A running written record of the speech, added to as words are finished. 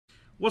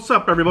What's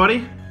up,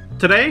 everybody?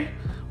 Today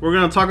we're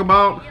going to talk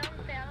about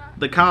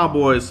the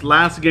Cowboys'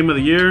 last game of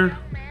the year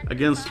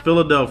against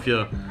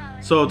Philadelphia.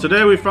 So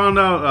today we found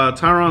out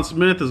Tyron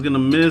Smith is going to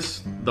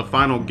miss the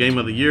final game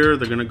of the year.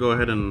 They're going to go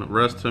ahead and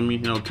rest him. You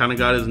know, kind of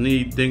got his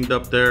knee dinged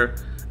up there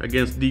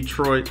against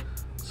Detroit.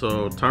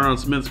 So Tyron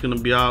Smith's going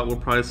to be out. We'll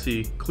probably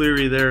see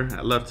Cleary there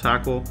at left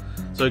tackle.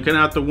 So you kind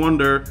of have to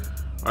wonder,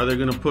 are they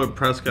going to put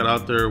Prescott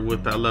out there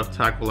with that left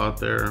tackle out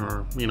there?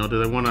 Or, you know,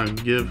 do they want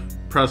to give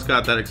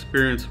Prescott that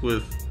experience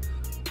with,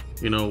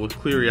 you know, with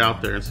Cleary out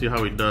there and see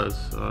how he does?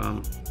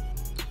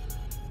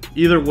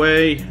 Either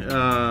way,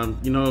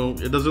 you know,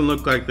 it doesn't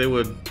look like they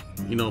would,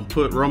 you know,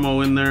 put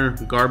Romo in there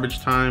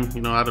garbage time,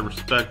 you know, out of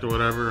respect or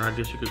whatever. I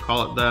guess you could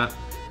call it that.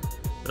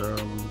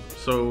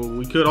 So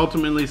we could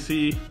ultimately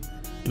see,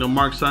 you know,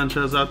 Mark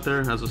Sanchez out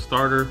there as a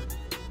starter,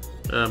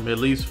 at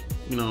least,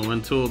 you know,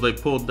 until they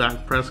pull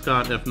Dak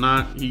Prescott. If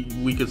not,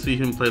 we could see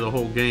him play the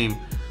whole game.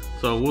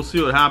 So we'll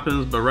see what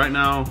happens. But right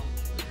now,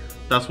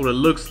 that's what it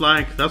looks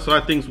like. That's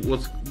what I think is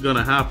what's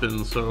gonna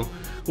happen. So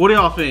what do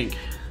y'all think?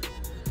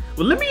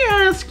 Well, let me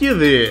ask you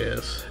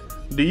this: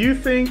 do you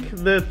think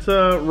that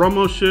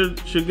Romo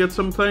should get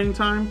some playing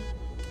time?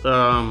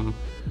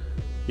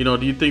 You know,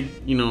 do you think,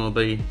 you know,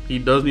 he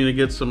does need to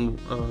get some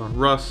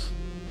rust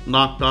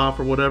knocked off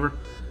or whatever?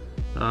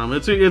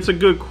 It's a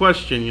good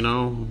question, you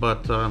know,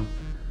 but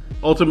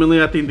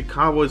ultimately I think the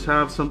Cowboys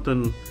have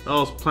something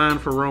else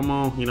planned for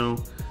Romo. You know,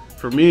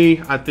 for me,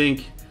 I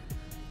think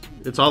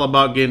it's all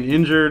about getting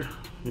injured.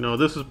 You know,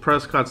 this is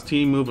Prescott's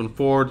team moving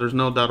forward. There's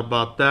no doubt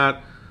about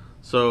that.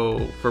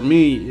 So for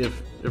me,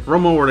 if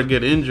Romo were to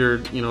get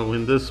injured, you know,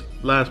 in this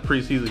last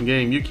preseason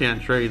game, you can't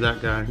trade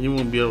that guy. You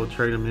won't be able to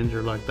trade him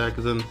injured like that,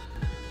 because then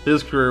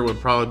his career would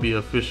probably be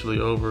officially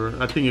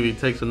over. I think if he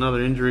takes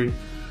another injury,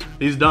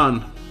 he's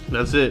done.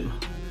 That's it.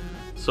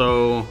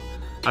 So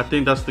I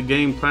think that's the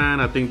game plan.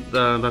 I think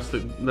that's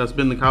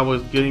been the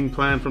Cowboys' game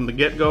plan from the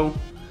get-go,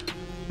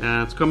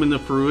 and it's coming to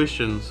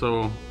fruition.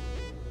 So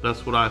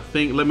that's what I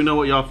think. Let me know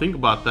what y'all think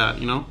about that,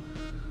 you know.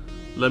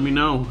 Let me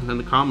know in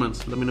the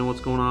comments. Let me know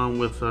what's going on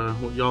with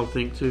what y'all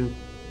think too.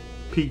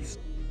 Peace.